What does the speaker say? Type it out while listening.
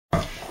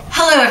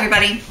Hello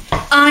everybody,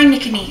 I'm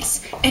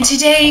Nicanese, and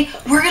today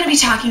we're going to be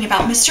talking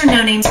about Mr.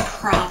 No Name's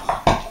problem.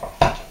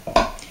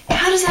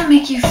 How does that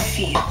make you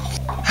feel?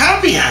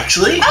 Happy,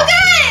 actually.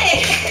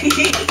 Okay!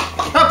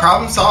 No,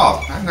 problem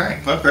solved. All right,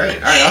 well, great.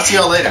 All right, I'll see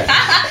y'all later.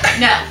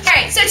 No.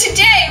 Alright, so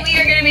today we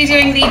are going to be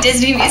doing the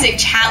Disney Music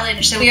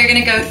Challenge. So we are going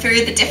to go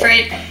through the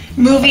different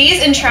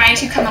movies and try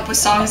to come up with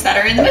songs that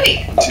are in the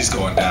movie. She's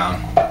going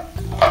down.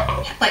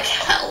 Like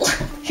hell.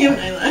 Human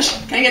eyelash.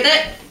 Can I get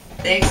that?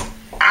 Thanks.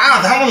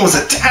 Ah, that one was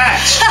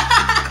attached.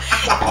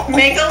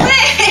 Make a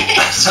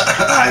wish!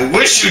 I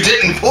wish you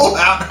didn't pull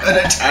out an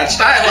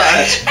attached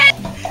eyelash.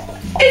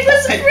 It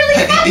was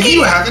really funky.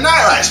 You have an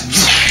eyelash.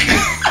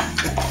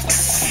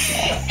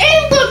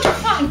 It looked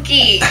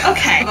funky.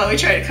 Okay. Well, we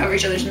try to cover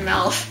each other's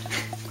mouth.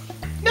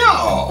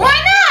 No. Why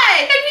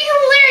not? That'd be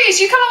hilarious.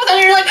 You come up with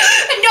that and you're like,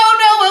 no,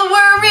 it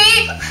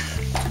worry.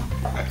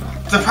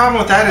 The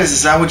problem with that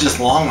is I would just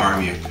long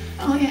arm you.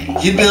 Oh, yeah.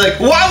 You'd be like,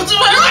 wow.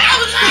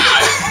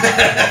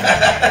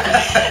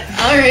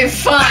 Alright,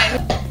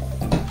 fine.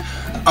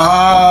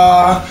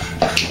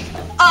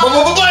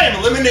 Blame,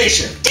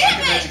 elimination. Damn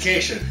it.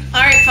 Education.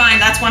 Alright, fine.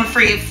 That's one for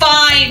you.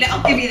 Fine.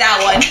 I'll give you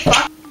that one.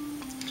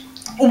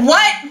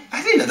 What?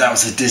 I didn't know that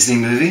was a Disney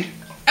movie.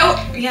 Oh,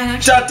 yeah.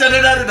 Only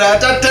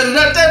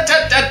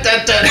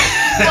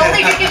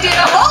you can do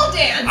the whole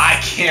dance. I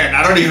can't.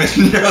 I don't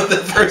even know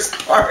the first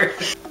part.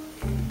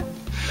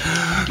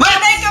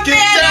 Let's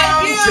get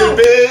down to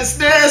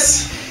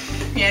business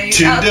Yeah, you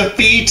to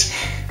defeat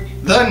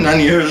the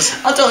Nunyers.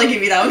 I'll totally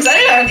give you that one because I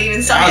didn't have to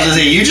even sung I was it.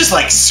 gonna say, you just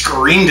like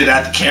screamed it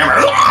at the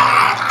camera.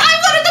 I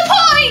wanted the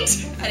point!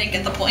 I didn't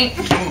get the point.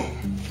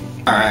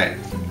 Alright.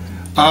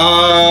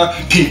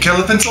 Pink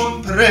elephants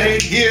on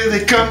parade, here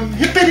they come,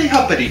 hippity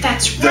hoppity.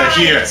 That's They're right.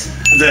 here.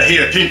 They're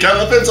here, pink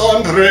elephants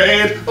on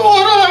parade.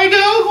 What do I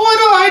do? What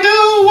do I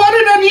do? What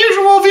an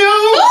unusual view.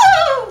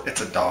 Woo!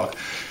 It's a dog.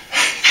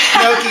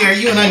 Noki, are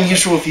you an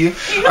unusual view?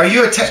 Are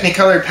you a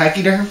technicolored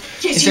pachyderm?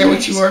 Yes, Is that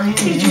what you are?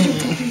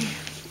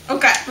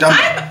 Okay. Dumb.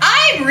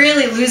 I'm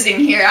really losing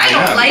here. I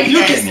don't like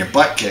You're this. getting your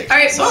butt kicked.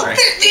 Alright, well, Sorry.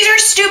 these are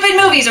stupid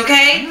movies,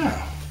 okay?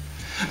 Oh.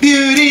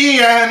 Beauty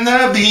and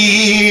the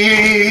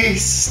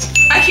Beast.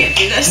 I can't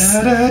do this.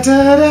 Da, da,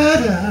 da, da,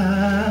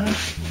 da.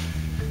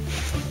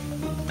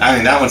 I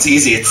mean, that one's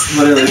easy. It's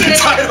literally the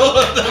title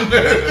of the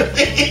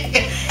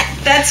movie.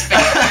 That's fair.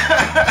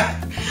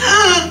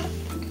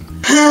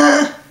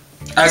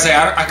 I say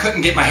I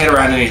couldn't get my head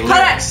around any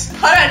lyrics.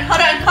 Hold on.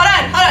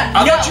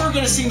 I thought you were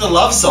gonna sing the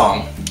love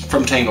song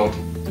from Tangled.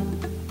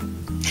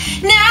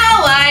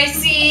 Now I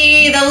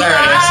see the There it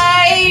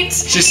light.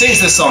 She sings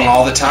this song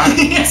all the time.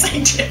 Yes, I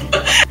do.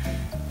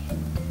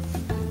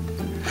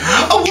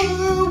 Oh,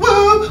 woo,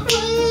 woo,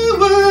 woo,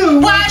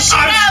 woo. Why should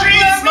I'm I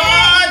street worry?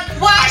 smart.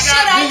 Why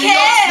should I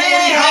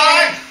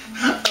care?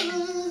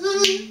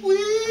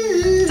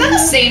 Is that the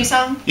same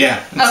song? Yeah,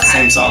 it's the Okay.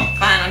 same song.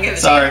 Fine, I'll give it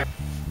Sorry. to you.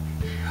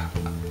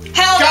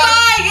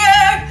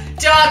 Hellfire,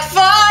 dark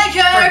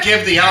fire.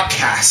 Forgive the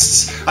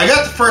outcasts. I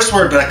got the first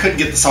word, but I couldn't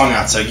get the song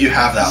out, so you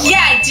have that one.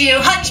 Yeah, I do.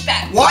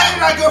 Hunchback. Why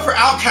did I go for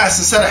outcasts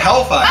instead of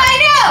Hellfire? I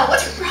know.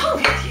 What's wrong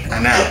with you? I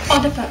know. Oh,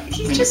 the puppy.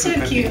 He's just so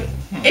cute.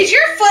 Is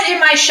your foot in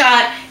my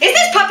shot? Is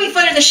this puppy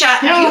foot in the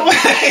shot? No way.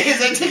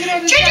 Is I taking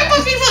out Change your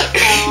puppy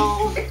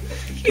foot.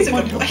 He's a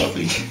good boy.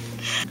 puppy.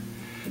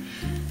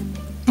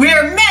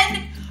 We're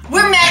men.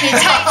 We're men in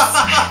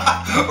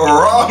tights.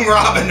 Wrong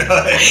Robin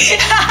Hood.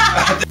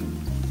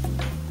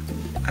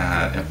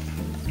 Yep.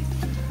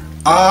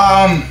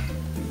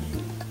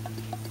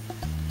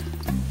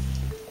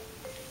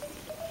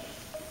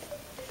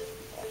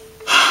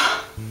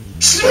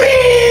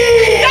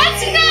 Sweet!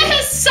 That's not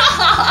a song.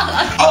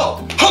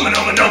 Oh,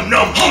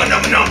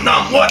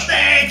 hum-a-num-a-num-num, what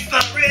makes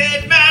the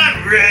red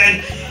man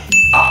red?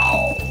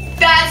 Oh.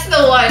 That's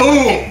the one. Boom.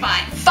 Okay,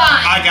 fine.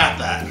 Fine. I got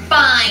that.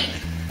 Fine.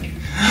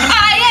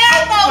 I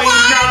am the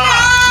one.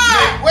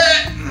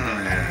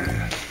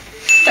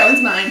 That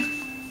one's mine.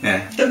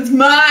 Yeah. That one's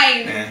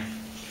mine. Yeah.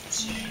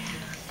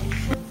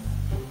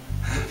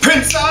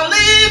 Prince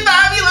Ali,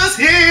 fabulous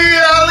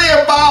here, Ali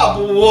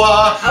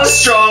Ababa,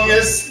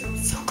 strongest.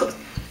 So close.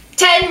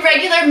 10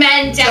 regular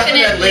men,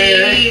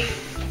 definitely.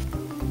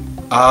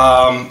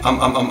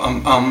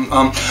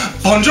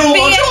 Bonjour,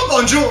 bonjour,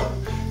 bonjour.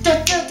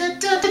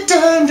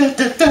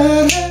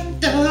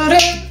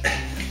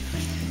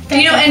 Do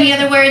you know any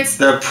other words?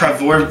 The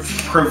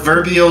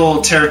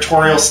proverbial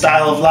territorial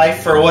style of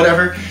life or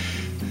whatever.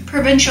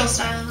 Provincial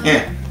style.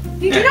 Yeah.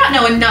 You do not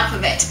know enough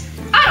of it.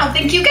 I don't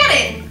think you get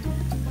it.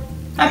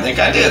 I think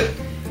I did.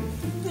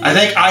 I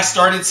think I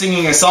started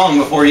singing a song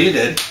before you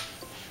did.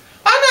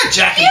 I'm not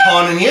Jack and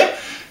Pawning you.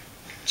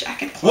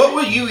 Jack and What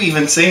were you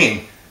even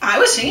singing? I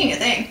was singing a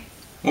thing.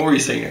 What were you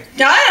singing?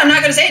 I'm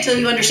not going to say it till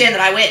you understand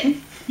that I win.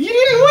 You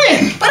didn't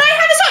win. But I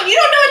have a song. You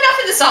don't know enough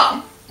of the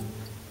song.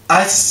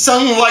 I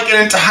sung like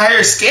an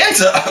entire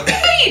stanza of it.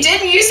 No, you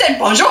didn't. You said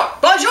bonjour,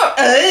 bonjour.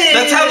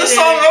 That's how the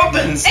song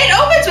opens. It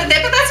opens with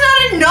it, but that's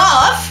not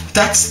enough.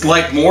 That's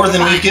like more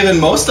than we've given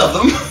most of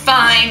them.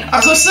 Fine. I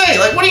was gonna say,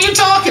 like, what are you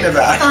talking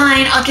about?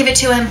 Fine, I'll give it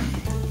to him.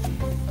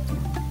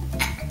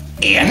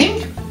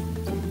 Annie?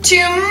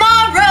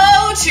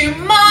 Tomorrow,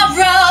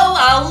 tomorrow,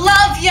 I'll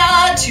love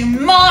ya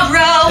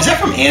tomorrow. Is that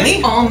from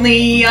Annie?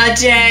 Only a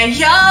day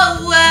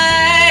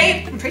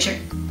away. I'm pretty sure.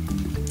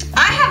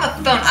 I have a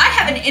phone. I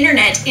have an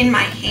internet in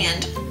my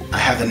hand. I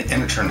have an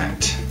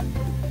internet.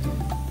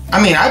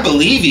 I mean, I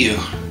believe you.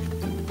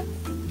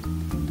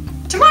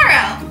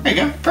 Tomorrow. There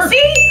you go. Perfect.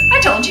 See? I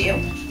told you.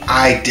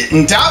 I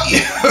didn't doubt you.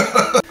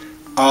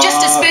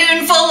 Just a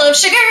spoonful of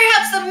sugar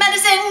helps the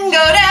medicine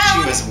go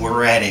down. She was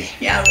ready.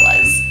 Yeah, it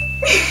was.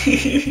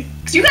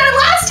 Because you got it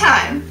last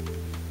time.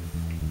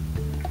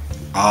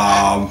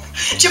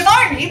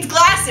 Jafar needs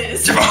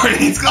glasses. Jafar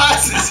needs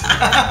glasses.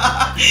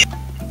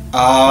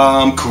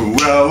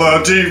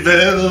 Cruella de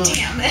Vil.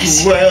 Damn it.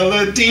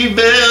 Cruella de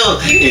Vil.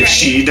 If ready?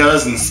 she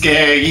doesn't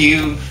scare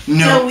you,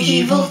 no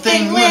evil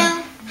thing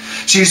will.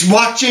 She's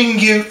watching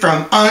you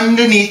from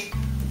underneath.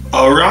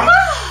 Alright?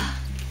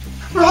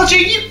 Roger,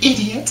 you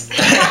idiot.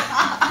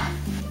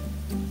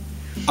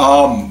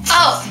 Oh,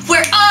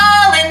 we're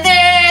all in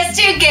this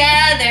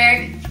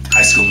together.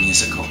 High School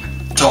Musical.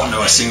 Don't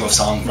know a single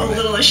song I'm from a it.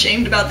 little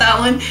ashamed about that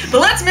one,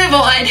 but let's move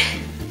on.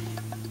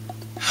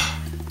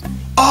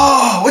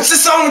 Oh, what's the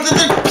song with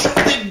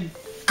the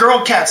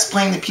girl cats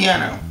playing the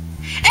piano?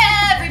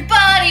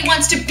 Everybody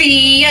wants to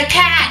be a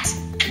cat.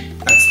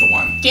 That's the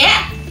one.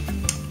 Yeah,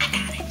 I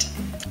got it.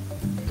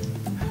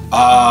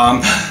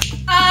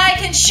 I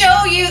can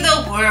show you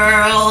the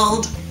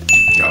world.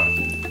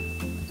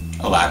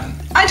 Go. Aladdin.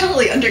 I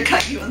totally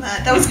undercut you on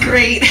that. That was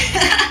great.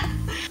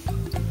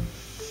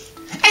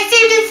 I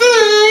saved the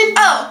food.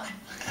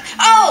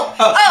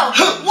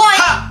 One.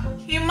 Ha!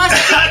 You must.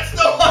 That's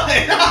the one.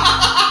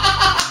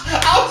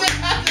 I was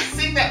about to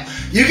sing that.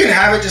 You can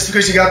have it just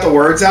because you got the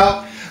words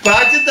out, but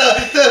I did the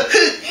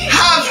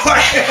ha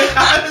part.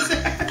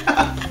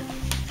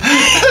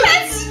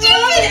 That's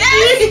stupid ass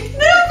movie.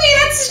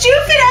 That's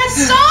stupid ass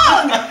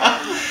song.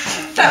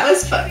 That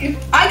was funny.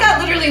 I got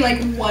literally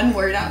like one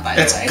word out by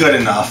the It's way. good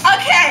enough.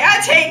 Okay,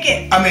 I'll take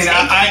it. I mean,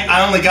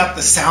 I only got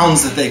the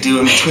sounds that they do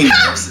in between the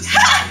verses.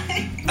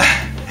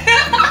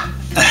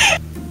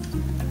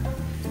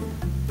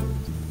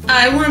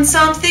 I want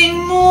something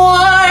more.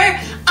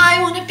 I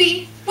want to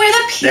be where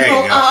the There you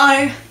people go.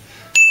 are.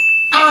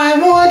 I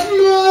want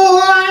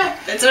more.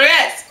 That's what it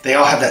is. They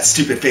all have that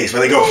stupid face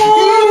where they go.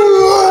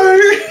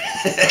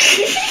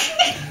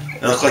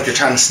 They look like they're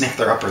trying to sniff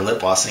their upper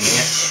lip while singing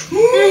it.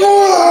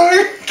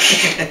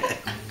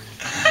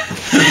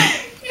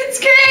 It's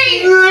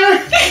great.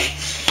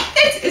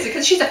 Is it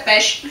because she's a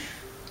fish?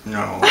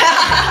 No.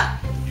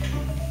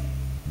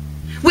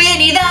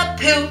 Winnie the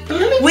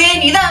Pooh.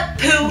 Winnie the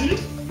Pooh.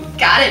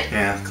 Got it.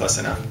 Yeah, close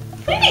enough.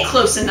 What do you mean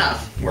close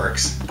enough?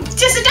 Works.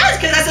 Yes, it does,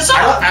 because that's a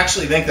I don't song.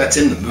 actually think that's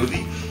in the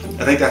movie.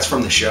 I think that's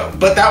from the show.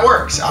 But that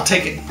works. I'll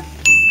take it.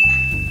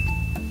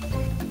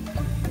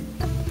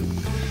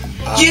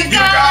 You've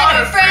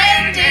got a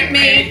friend in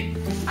me.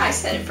 I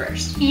said it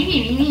first.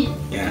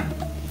 Yeah.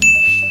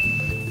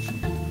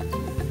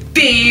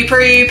 Be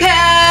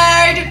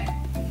prepared.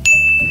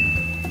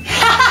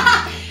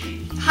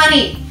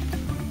 Honey,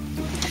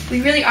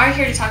 we really are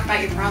here to talk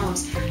about your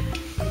problems.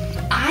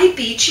 I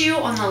beat you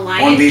on the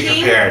Lion One, be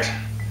King prepared.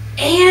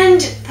 and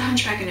the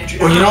Hunchback of Notre Dame.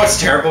 Well, you know what's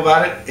terrible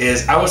about it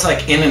is I was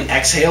like in an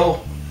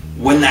exhale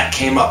when that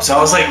came up. So I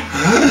was like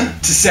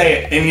to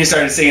say it, and you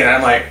started singing it.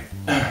 I'm like.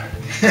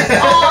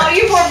 Oh,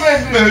 you poor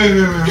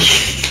baby.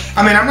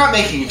 I mean, I'm not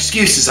making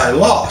excuses. I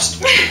lost,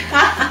 but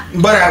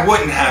I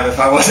wouldn't have if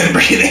I wasn't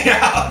breathing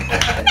out.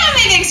 Not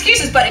making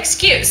excuses, but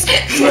excuse.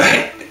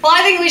 Right. Well,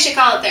 I think we should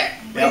call it there.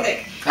 What do you Yep.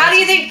 think? How do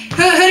you think?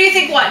 Who do you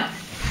think won?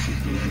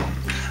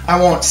 I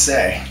won't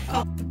say.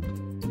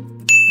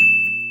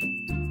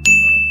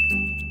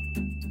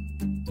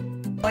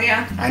 Oh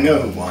yeah. I know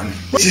who won.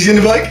 She's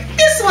gonna be like,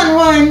 this one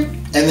won.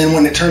 And then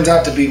when it turns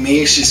out to be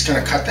me, she's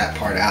gonna cut that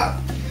part out.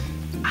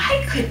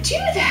 I could do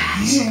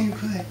that. Yeah, you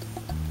could.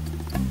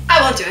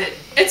 I won't do it.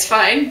 It's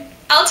fine.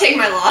 I'll take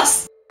my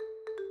loss.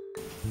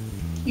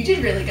 You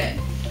did really good.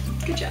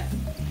 Good job.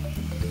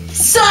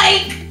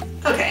 Psych!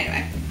 Okay,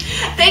 anyway.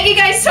 Thank you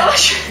guys so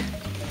much.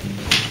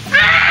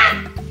 Ah!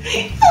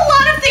 A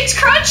lot of things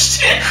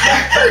crunched. I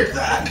heard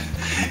that.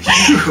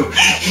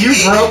 You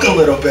broke a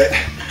little bit.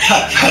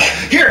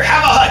 Here,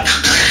 have a hug.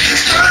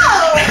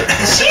 Oh,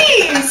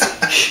 jeez.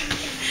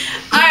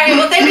 Alright,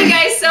 well thank you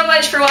guys so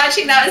much for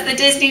watching. That was the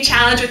Disney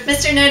Challenge with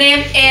Mr. No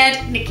Name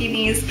and Nikki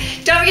Knees.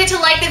 Don't forget to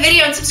like the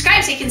video and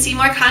subscribe so you can see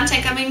more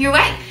content coming your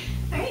way.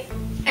 Alright,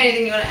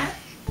 anything you want to add?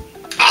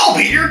 I'll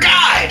be your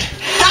guide.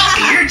 I'll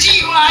be your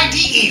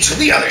G-U-I-D-E to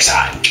the other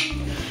side.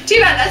 Too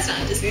bad that's not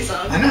a Disney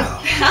song. I know.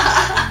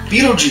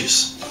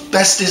 Beetlejuice.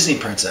 Best Disney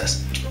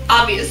princess.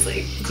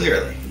 Obviously.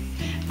 Clearly.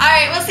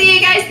 Alright, we'll see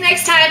you guys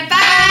next time. Bye!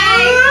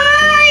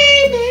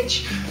 Bye,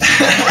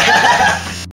 bitch.